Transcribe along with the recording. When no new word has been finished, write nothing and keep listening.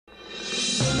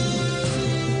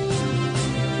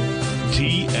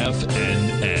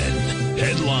TFNN.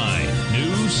 Headline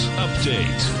News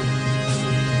Update.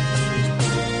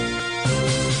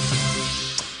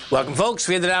 Welcome, folks.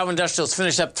 We had the Dow Industrials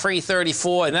finish up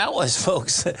 334, and that was,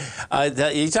 folks,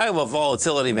 you talk about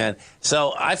volatility, man.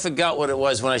 So I forgot what it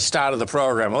was when I started the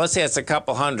program. Well, let's say it's a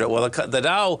couple hundred. Well, the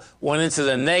Dow went into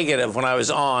the negative when I was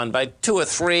on by 2 or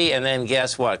 3, and then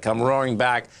guess what? Come roaring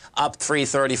back, up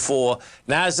 334.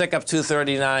 NASDAQ up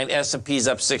 239. S&P's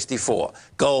up 64.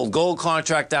 Gold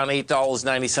contract down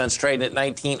 $8.90, trading at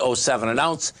 $19.07 an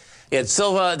ounce. You had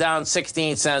silver down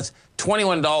 16 cents.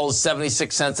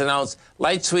 $21.76 an ounce.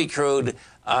 Light sweet crude,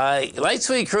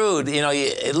 you know,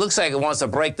 it looks like it wants to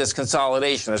break this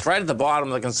consolidation. It's right at the bottom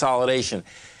of the consolidation.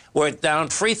 We're down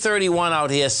 331 out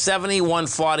here,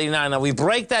 71.49. Now, we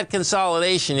break that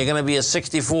consolidation, you're going to be a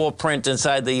 64 print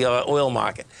inside the oil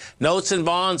market. Notes and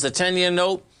bonds, the 10-year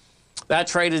note, that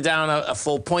traded down a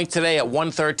full point today at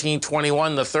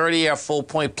 113.21. The 30-year full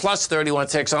point plus 31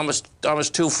 ticks, almost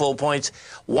 2 full points,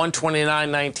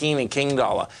 129.19 in King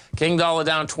Dollar. King Dollar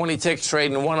down 20 ticks,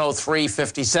 trading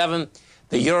 103.57.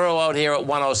 The euro out here at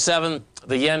 107.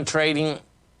 The yen trading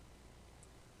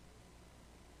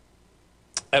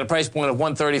at a price point of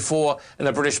 134, and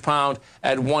the British pound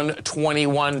at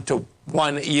 121 to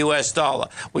 1 U.S. dollar.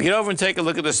 We get over and take a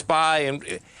look at the SPY, and,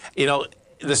 you know,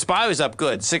 the SPY was up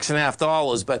good,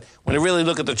 $6.50, but when you really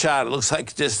look at the chart, it looks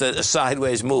like just a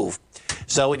sideways move.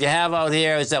 So what you have out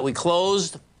here is that we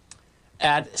closed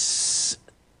at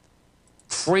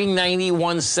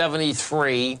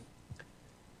 391.73.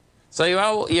 So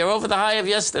you're over the high of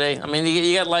yesterday. I mean,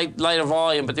 you got lighter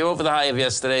volume, but you're over the high of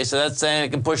yesterday, so that's saying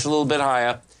it can push a little bit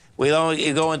higher.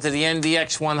 You go into the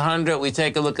NDX 100. We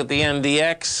take a look at the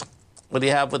NDX. What do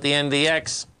you have with the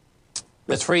NDX?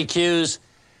 The 3 Qs.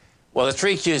 Well, the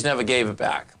 3 Qs never gave it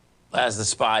back, as the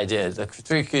SPY did. The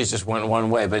 3 Qs just went one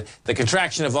way, but the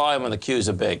contraction of volume on the Qs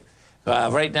are big.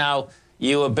 Right now,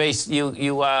 you're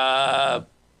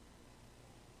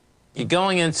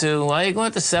going into, well, you're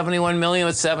going to 71 million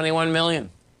with 71 million.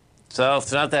 So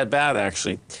it's not that bad,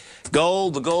 actually.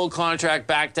 Gold, the gold contract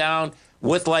back down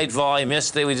with light volume.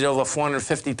 Yesterday, we did over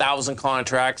 450,000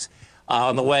 contracts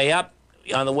on the way up.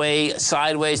 On the way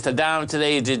sideways to down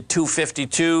today, you did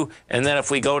 252, and then if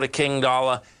we go to King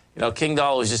Dollar, you know, King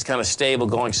Dollar was just kind of stable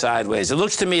going sideways. It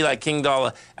looks to me like King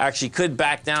Dollar actually could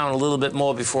back down a little bit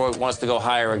more before it wants to go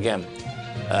higher again.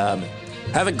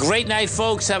 Have a great night,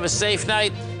 folks. Have a safe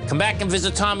night. Come back and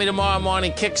visit Tommy tomorrow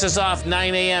morning. Kicks us off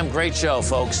 9 a.m. Great show,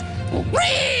 folks. Go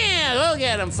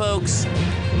get him, folks.